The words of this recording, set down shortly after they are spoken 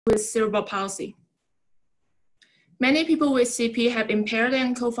with cerebral palsy. Many people with CP have impaired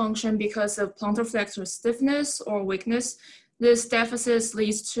ankle function because of plantar flexor stiffness or weakness. This deficit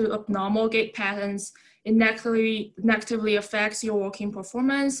leads to abnormal gait patterns. It negatively affects your walking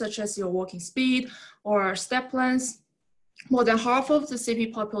performance, such as your walking speed or step length. More than half of the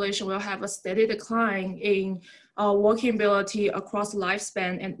CP population will have a steady decline in walking ability across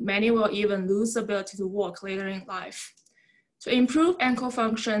lifespan, and many will even lose the ability to walk later in life. To improve ankle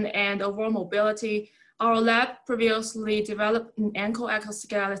function and overall mobility, our lab previously developed an ankle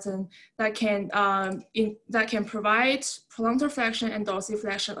exoskeleton that can provide plantar flexion and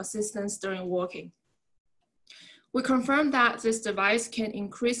dorsiflexion assistance during walking. We confirmed that this device can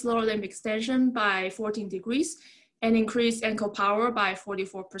increase lower limb extension by 14 degrees and increase ankle power by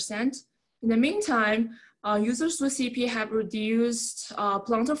 44%. In the meantime, users with CP have reduced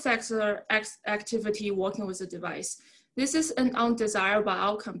plantar flexor activity walking with the device. This is an undesirable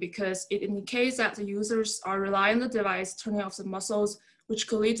outcome because it indicates that the users are relying on the device turning off the muscles, which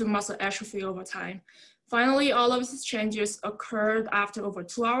could lead to muscle atrophy over time. Finally, all of these changes occurred after over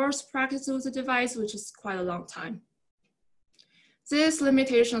 2 hours practice with the device, which is quite a long time. These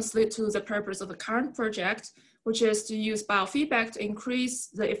limitations lead to the purpose of the current project, which is to use biofeedback to increase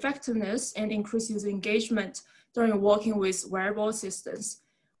the effectiveness and increase user engagement during walking with wearable assistance.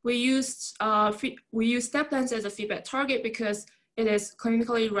 We use step length as a feedback target because it is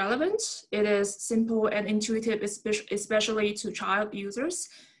clinically relevant, it is simple and intuitive, especially to child users.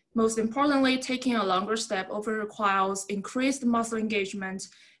 Most importantly, taking a longer step often requires increased muscle engagement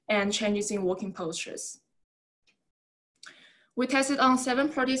and changes in walking postures. We tested on 7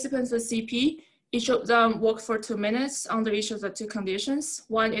 participants with CP. Each of them walked for 2 minutes under each of the 2 conditions.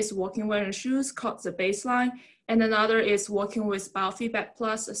 One is walking wearing shoes called the baseline, and another is walking with Biofeedback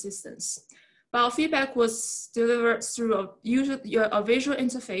plus assistance. Biofeedback was delivered through a visual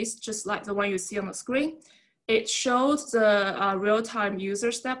interface, just like the one you see on the screen. It showed the real-time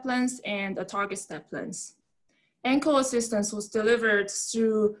user step length and the target step length. Ankle assistance was delivered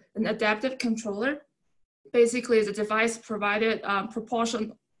through an adaptive controller. Basically, the device provided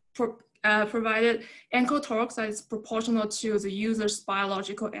provided ankle torque that is proportional to the user's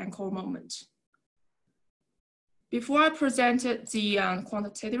biological ankle moment. Before I presented the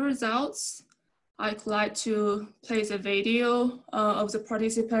quantitative results, I'd like to play the video of the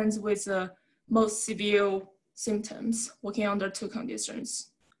participants with the most severe symptoms working under 2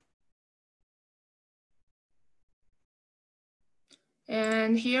 conditions.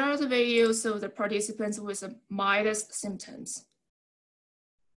 And here are the videos of the participants with the mildest symptoms.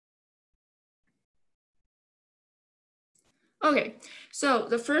 Okay, so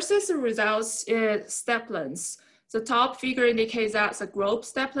the first is the results is step length. The top figure indicates that the group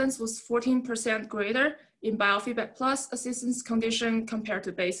step length was 14% greater in Biofeedback plus assistance condition compared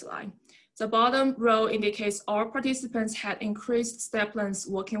to baseline. The bottom row indicates all participants had increased step length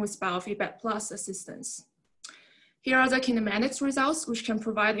working with Biofeedback plus assistance. Here are the kinematics results, which can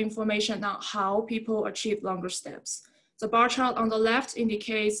provide information on how people achieve longer steps. The bar chart on the left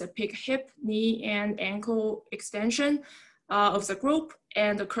indicates the peak hip, knee, and ankle extension of the group,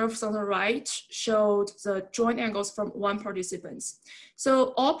 and the curves on the right showed the joint angles from 1 participant.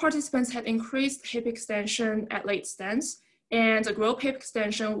 So all participants had increased hip extension at late stance, and the group hip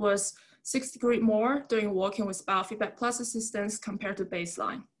extension was 6 degrees more during walking with Biofeedback plus assistance compared to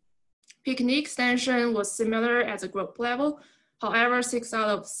baseline. Peak knee extension was similar at the group level. However, 6 out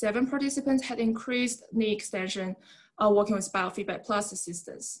of 7 participants had increased knee extension walking with Biofeedback plus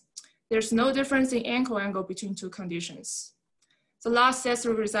assistance. There's no difference in ankle angle between 2 conditions. The last set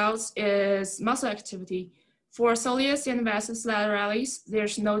of results is muscle activity. For soleus and vastus lateralis,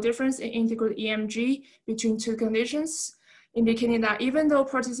 there's no difference in integrated EMG between 2 conditions, indicating that even though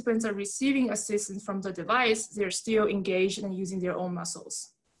participants are receiving assistance from the device, they're still engaged and using their own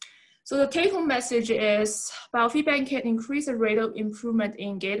muscles. So the take-home message is biofeedback can increase the rate of improvement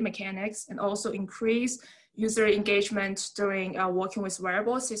in gait mechanics and also increase user engagement during working with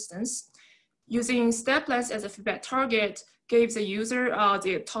wearable assistance. Using step length as a feedback target gives the user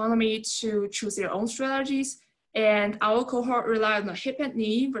the autonomy to choose their own strategies, and our cohort relied on the hip and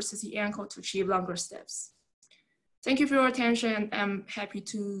knee versus the ankle to achieve longer steps. Thank you for your attention. I'm happy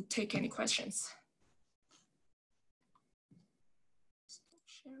to take any questions.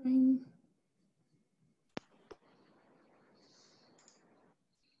 Sharing.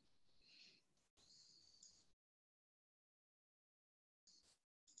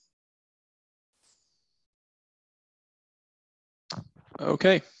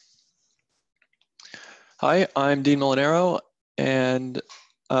 Okay. Hi, I'm Dean Molinaro, and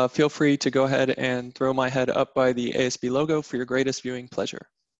feel free to go ahead and throw my head up by the ASB logo for your greatest viewing pleasure.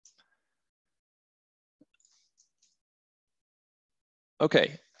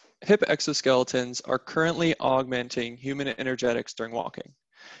 Okay, hip exoskeletons are currently augmenting human energetics during walking.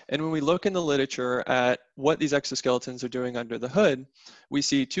 And when we look in the literature at what these exoskeletons are doing under the hood, we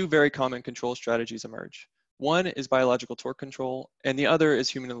see two very common control strategies emerge. One is biological torque control, and the other is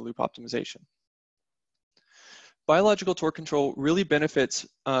human-in-the-loop optimization. Biological torque control really benefits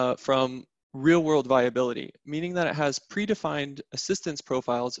from real-world viability, meaning that it has predefined assistance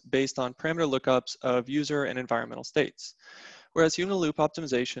profiles based on parameter lookups of user and environmental states. Whereas human-in-the-loop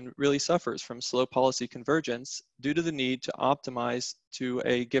optimization really suffers from slow policy convergence due to the need to optimize to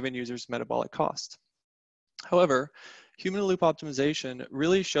a given user's metabolic cost. However, human-in-the-loop optimization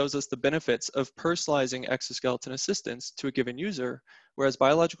really shows us the benefits of personalizing exoskeleton assistance to a given user, whereas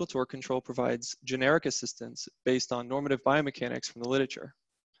biological torque control provides generic assistance based on normative biomechanics from the literature.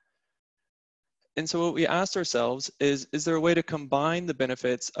 And so what we asked ourselves is there a way to combine the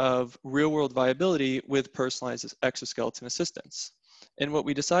benefits of real-world viability with personalized exoskeleton assistance? And what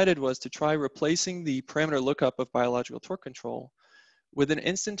we decided was to try replacing the parameter lookup of biological torque control with an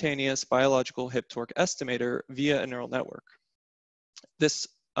instantaneous biological hip torque estimator via a neural network. This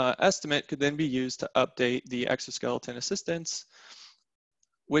estimate could then be used to update the exoskeleton assistance,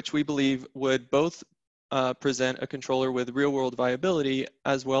 which we believe would both present a controller with real-world viability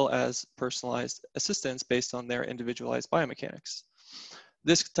as well as personalized assistance based on their individualized biomechanics.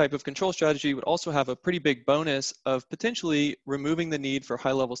 This type of control strategy would also have a pretty big bonus of potentially removing the need for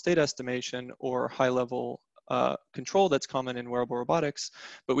high-level state estimation or high-level control that's common in wearable robotics,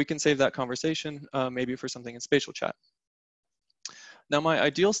 but we can save that conversation maybe for something in spatial chat. Now, my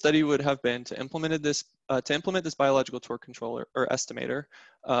ideal study would have been to implement this biological torque controller or estimator,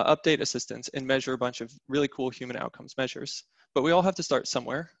 update assistance, and measure a bunch of really cool human outcomes measures. But we all have to start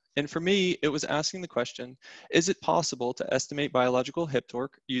somewhere. And for me, it was asking the question, is it possible to estimate biological hip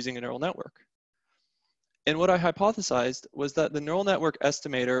torque using a neural network? And what I hypothesized was that the neural network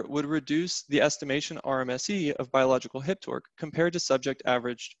estimator would reduce the estimation RMSE of biological hip torque compared to subject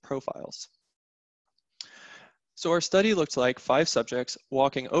averaged profiles. So our study looked like 5 subjects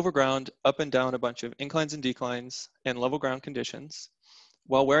walking overground up and down a bunch of inclines and declines and level ground conditions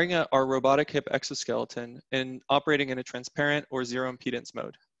while wearing our robotic hip exoskeleton and operating in a transparent or zero impedance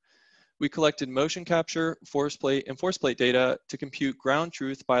mode. We collected motion capture, force plate, and force plate data to compute ground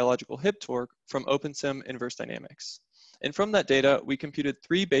truth biological hip torque from OpenSim inverse dynamics. And from that data, we computed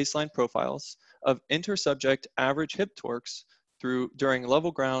 3 baseline profiles of inter-subject average hip torques during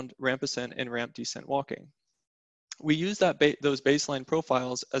level ground, ramp ascent, and ramp descent walking. We used those baseline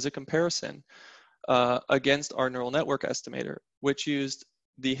profiles as a comparison against our neural network estimator, which used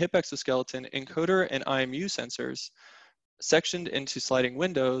the hip exoskeleton encoder and IMU sensors sectioned into sliding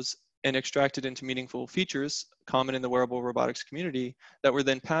windows and extracted into meaningful features common in the wearable robotics community that were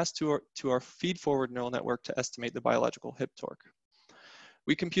then passed to our feed-forward neural network to estimate the biological hip torque.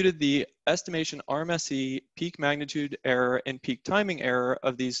 We computed the estimation RMSE, peak magnitude error, and peak timing error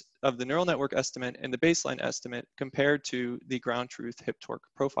of the neural network estimate and the baseline estimate compared to the ground truth hip torque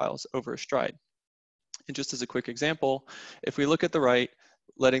profiles over a stride. And just as a quick example, if we look at the right,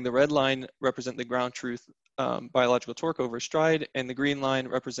 letting the red line represent the ground truth biological torque over a stride and the green line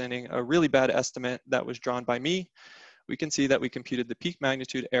representing a really bad estimate that was drawn by me, we can see that we computed the peak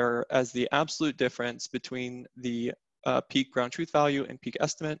magnitude error as the absolute difference between the peak ground truth value and peak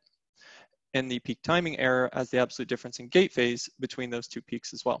estimate, and the peak timing error as the absolute difference in gait phase between those 2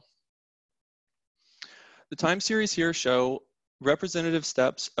 peaks as well. The time series here show representative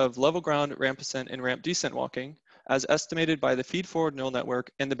steps of level ground, ramp ascent, and ramp descent walking as estimated by the feed-forward neural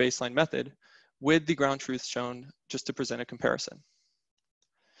network and the baseline method, with the ground truth shown just to present a comparison.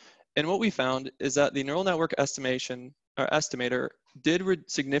 And what we found is that the neural network estimator did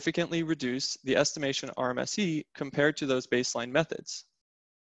significantly reduce the estimation RMSE compared to those baseline methods,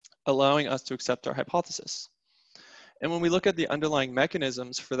 allowing us to accept our hypothesis. And when we look at the underlying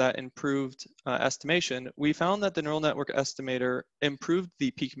mechanisms for that improved estimation, we found that the neural network estimator improved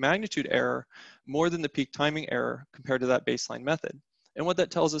the peak magnitude error more than the peak timing error compared to that baseline method. And what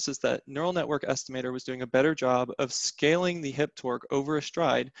that tells us is that neural network estimator was doing a better job of scaling the hip torque over a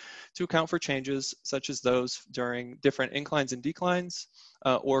stride to account for changes such as those during different inclines and declines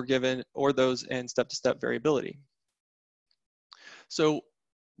or those in step-to-step variability. So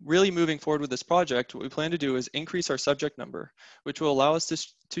really moving forward with this project, what we plan to do is increase our subject number, which will allow us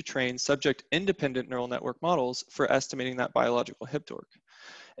to train subject-independent neural network models for estimating that biological hip torque.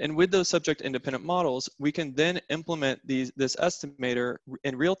 And with those subject-independent models, we can then implement this estimator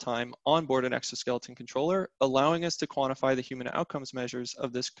in real time on board an exoskeleton controller, allowing us to quantify the human outcomes measures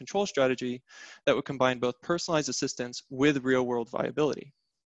of this control strategy that would combine both personalized assistance with real-world viability.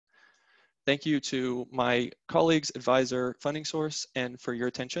 Thank you to my colleagues, advisor, funding source, and for your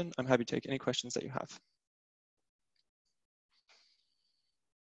attention. I'm happy to take any questions that you have.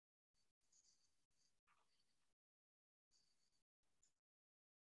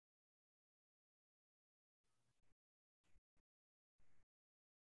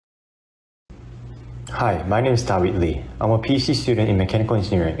 Hi, my name is Dawit Lee. I'm a PhD student in mechanical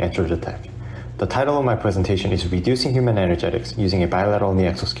engineering at Georgia Tech. The title of my presentation is Reducing Human Energetics Using a Bilateral Knee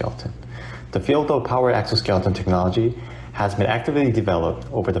Exoskeleton. The field of powered exoskeleton technology has been actively developed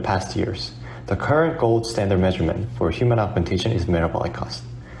over the past years. The current gold standard measurement for human augmentation is metabolic cost.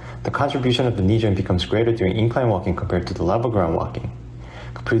 The contribution of the knee joint becomes greater during incline walking compared to the level ground walking,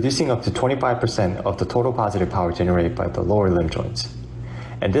 producing up to 25% of the total positive power generated by the lower limb joints.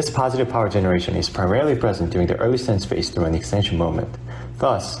 And this positive power generation is primarily present during the early stance phase through an extension moment.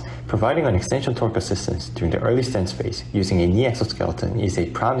 Thus, providing an extension torque assistance during the early stance phase using a knee exoskeleton is a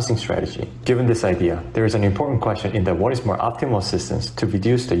promising strategy. Given this idea, there is an important question in that what is more optimal assistance to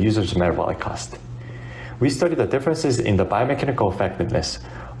reduce the user's metabolic cost. We studied the differences in the biomechanical effectiveness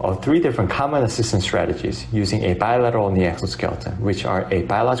of 3 different common assistance strategies using a bilateral knee exoskeleton, which are a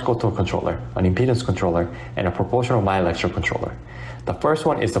biological torque controller, an impedance controller, and a proportional myoelectric controller. The first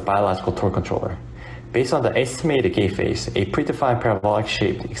one is the biological torque controller. Based on the estimated gait phase, a predefined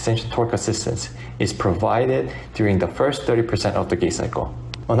parabolic-shaped extension torque assistance is provided during the first 30% of the gait cycle.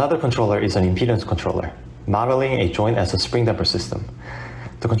 Another controller is an impedance controller, modeling a joint as a spring damper system.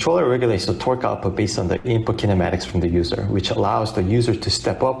 The controller regulates the torque output based on the input kinematics from the user, which allows the user to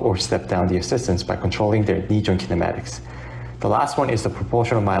step up or step down the assistance by controlling their knee joint kinematics. The last one is the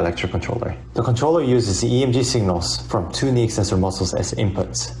proportional myoelectric controller. The controller uses EMG signals from 2 knee extensor muscles as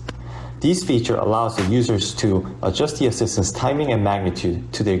inputs. This feature allows the users to adjust the assistance timing and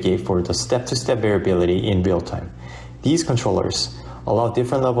magnitude to their gait for the step-to-step variability in real time. These controllers allow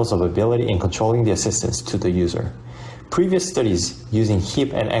different levels of ability in controlling the assistance to the user. Previous studies using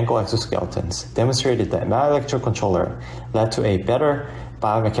hip and ankle exoskeletons demonstrated that myoelectric controller led to a better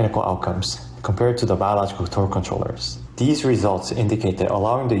biomechanical outcomes compared to the biological torque controllers. These results indicate that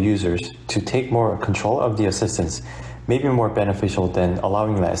allowing the users to take more control of the assistance may be more beneficial than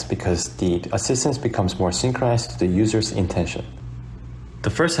allowing less because the assistance becomes more synchronized to the user's intention.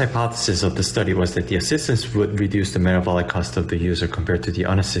 The first hypothesis of the study was that the assistance would reduce the metabolic cost of the user compared to the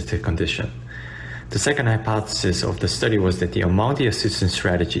unassisted condition. The second hypothesis of the study was that among the assistance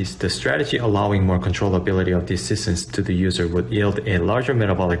strategies, the strategy allowing more controllability of the assistance to the user would yield a larger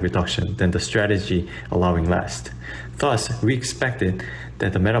metabolic reduction than the strategy allowing less. Thus, we expected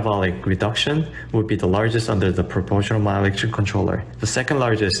that the metabolic reduction would be the largest under the proportional myoelectric controller, the second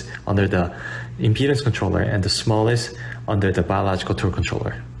largest under the impedance controller, and the smallest under the biological torque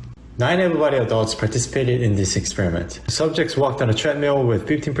controller. 9 able-bodied adults participated in this experiment. The subjects walked on a treadmill with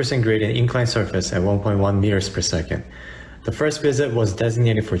 15% gradient inclined surface at 1.1 meters per second. The first visit was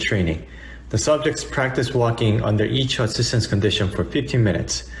designated for training. The subjects practiced walking under each assistance condition for 15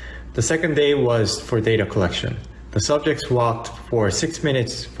 minutes. The second day was for data collection. The subjects walked for 6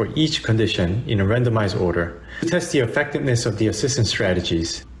 minutes for each condition in a randomized order. To test the effectiveness of the assistance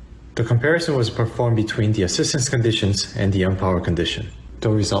strategies, the comparison was performed between the assistance conditions and the unpowered condition. The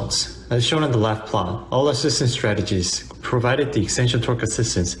results. As shown on the left plot, all assistance strategies provided the extension torque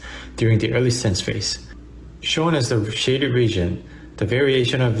assistance during the early stance phase. Shown as the shaded region, the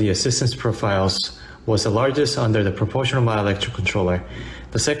variation of the assistance profiles was the largest under the proportional myoelectric controller,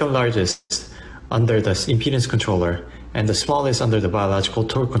 the second largest under the impedance controller, and the smallest under the biological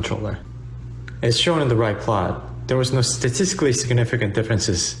torque controller. As shown in the right plot, there was no statistically significant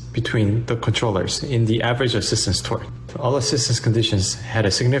differences between the controllers in the average assistance torque. All assistance conditions had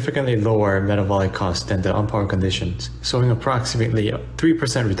a significantly lower metabolic cost than the unpowered conditions, showing approximately a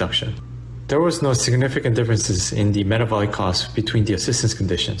 3% reduction. There was no significant differences in the metabolic cost between the assistance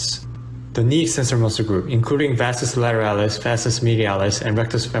conditions. The knee extensor muscle group, including vastus lateralis, vastus medialis, and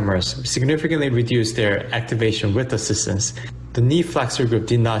rectus femoris, significantly reduced their activation with assistance. The knee flexor group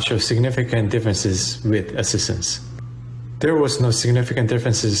did not show significant differences with assistance. There was no significant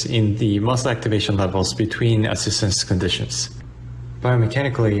differences in the muscle activation levels between assistance conditions.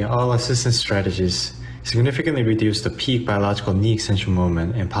 Biomechanically, all assistance strategies significantly reduced the peak biological knee extension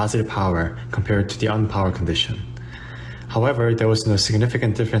moment and positive power compared to the unpowered condition. However, there was no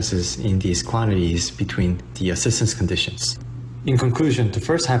significant differences in these quantities between the assistance conditions. In conclusion, the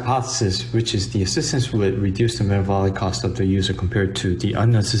first hypothesis, which is the assistance would reduce the metabolic cost of the user compared to the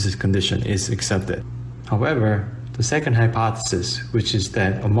unassisted condition, is accepted. However, the second hypothesis, which is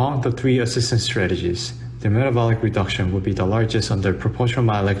that among the 3 assistance strategies, the metabolic reduction would be the largest under proportional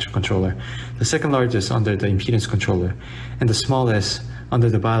myoelectric controller, the second largest under the impedance controller, and the smallest under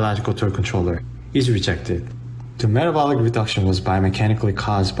the biological torque controller is rejected. The metabolic reduction was biomechanically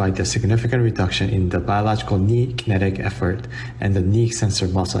caused by the significant reduction in the biological knee kinetic effort and the knee extensor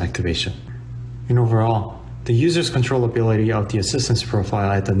muscle activation. And overall, the user's controllability of the assistance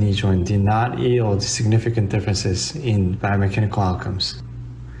profile at the knee joint did not yield significant differences in biomechanical outcomes.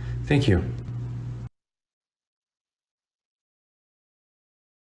 Thank you.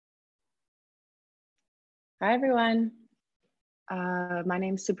 Hi, everyone. My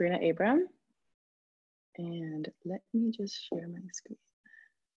name is Sabrina Abram. And let me just share my screen.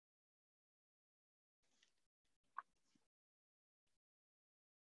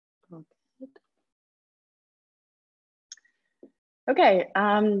 Okay,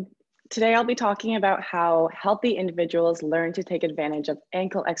 today I'll be talking about how healthy individuals learn to take advantage of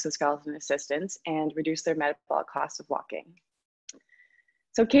ankle exoskeleton assistance and reduce their metabolic cost of walking.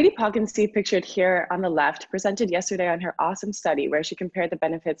 So Katie Pogginsey, pictured here on the left, presented yesterday on her awesome study where she compared the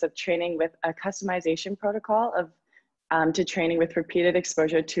benefits of training with a customization protocol to training with repeated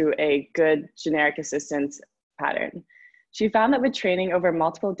exposure to a good generic assistance pattern. She found that with training over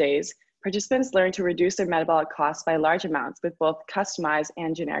multiple days, participants learned to reduce their metabolic costs by large amounts with both customized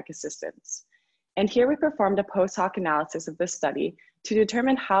and generic assistance. And here we performed a post hoc analysis of this study to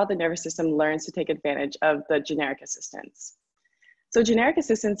determine how the nervous system learns to take advantage of the generic assistance. So generic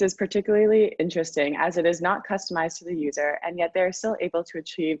assistance is particularly interesting as it is not customized to the user, and yet they're still able to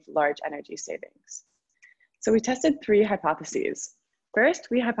achieve large energy savings. So we tested 3 hypotheses. First,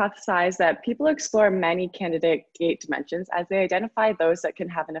 we hypothesized that people explore many candidate gait dimensions as they identify those that can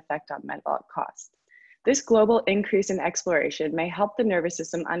have an effect on metabolic cost. This global increase in exploration may help the nervous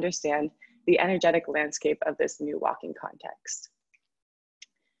system understand the energetic landscape of this new walking context.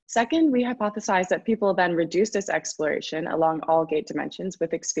 Second, we hypothesized that people then reduce this exploration along all gait dimensions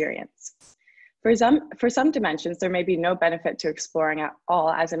with experience. For some dimensions, there may be no benefit to exploring at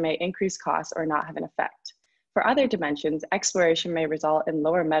all as it may increase costs or not have an effect. For other dimensions, exploration may result in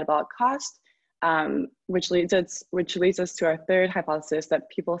lower metabolic cost, which leads us to our third hypothesis that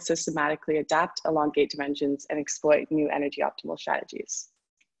people systematically adapt along gait dimensions and exploit new energy optimal strategies.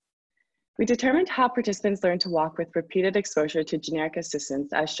 We determined how participants learn to walk with repeated exposure to generic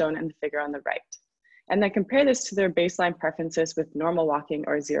assistance as shown in the figure on the right, and then compare this to their baseline preferences with normal walking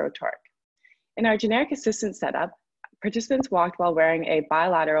or zero torque. In our generic assistance setup, participants walked while wearing a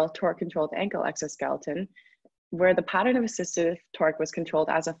bilateral torque-controlled ankle exoskeleton where the pattern of assistive torque was controlled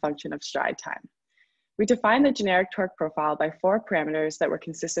as a function of stride time. We defined the generic torque profile by 4 parameters that were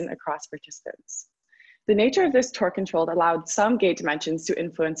consistent across participants. The nature of this torque control allowed some gait dimensions to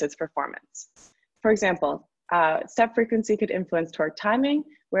influence its performance. For example, step frequency could influence torque timing,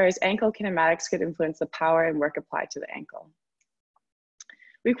 whereas ankle kinematics could influence the power and work applied to the ankle.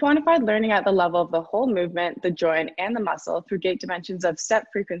 We quantified learning at the level of the whole movement, the joint, and the muscle through gait dimensions of step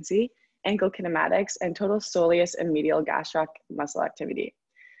frequency, ankle kinematics, and total soleus and medial gastroc muscle activity.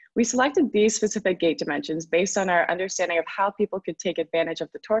 We selected these specific gait dimensions based on our understanding of how people could take advantage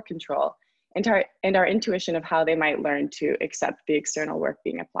of the torque control and our intuition of how they might learn to accept the external work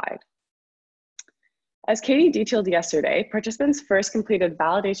being applied. As Katie detailed yesterday, participants first completed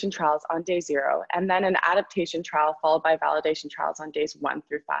validation trials on day 0, and then an adaptation trial followed by validation trials on days 1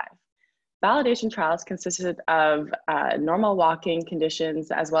 through 5. Validation trials consisted of normal walking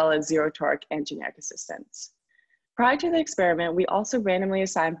conditions as well as zero torque and generic assistance. Prior to the experiment, we also randomly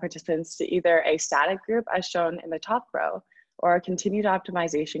assigned participants to either a static group as shown in the top row or a continued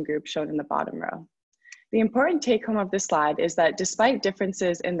optimization group shown in the bottom row. The important take home of this slide is that despite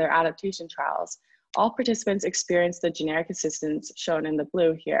differences in their adaptation trials, all participants experienced the generic assistance shown in the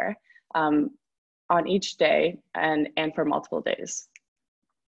blue here on each day and for multiple days.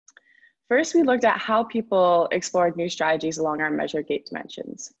 First, we looked at how people explored new strategies along our measured gait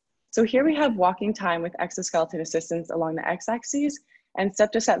dimensions. So here we have walking time with exoskeleton assistance along the x-axis and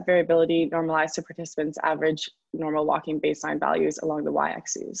step-to-step variability normalized to participants' average normal walking baseline values along the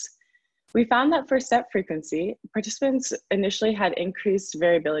y-axis. We found that for step frequency, participants initially had increased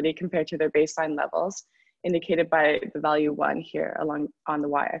variability compared to their baseline levels, indicated by the value 1 here on the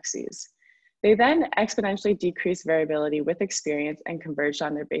y-axis. They then exponentially decreased variability with experience and converged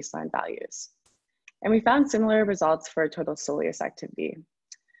on their baseline values. And we found similar results for total soleus activity.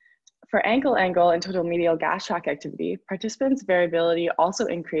 For ankle angle and total medial gastroc activity, participants' variability also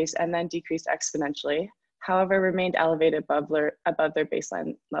increased and then decreased exponentially, however, remained elevated above their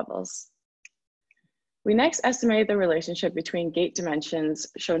baseline levels. We next estimated the relationship between gait dimensions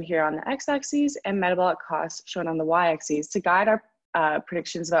shown here on the x-axis and metabolic costs shown on the y-axis to guide our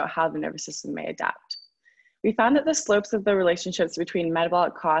predictions about how the nervous system may adapt. We found that the slopes of the relationships between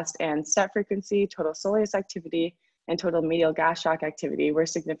metabolic cost and step frequency, total soleus activity, and total medial gas shock activity were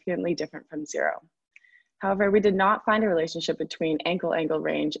significantly different from 0. However, we did not find a relationship between ankle angle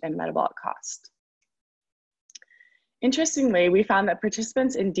range and metabolic cost. Interestingly, we found that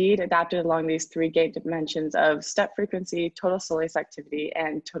participants indeed adapted along these 3 gait dimensions of step frequency, total soleus activity,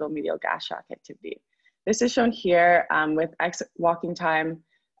 and total medial gas shock activity. This is shown here with walking time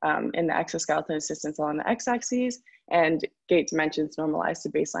in the exoskeleton assistance along the x-axis and gait dimensions normalized to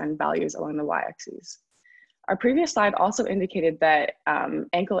baseline values along the y-axis. Our previous slide also indicated that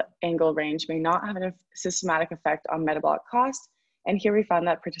ankle angle range may not have a systematic effect on metabolic cost, and here we found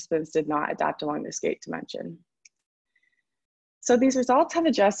that participants did not adapt along this gait dimension. So these results have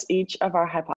addressed each of our hypotheses.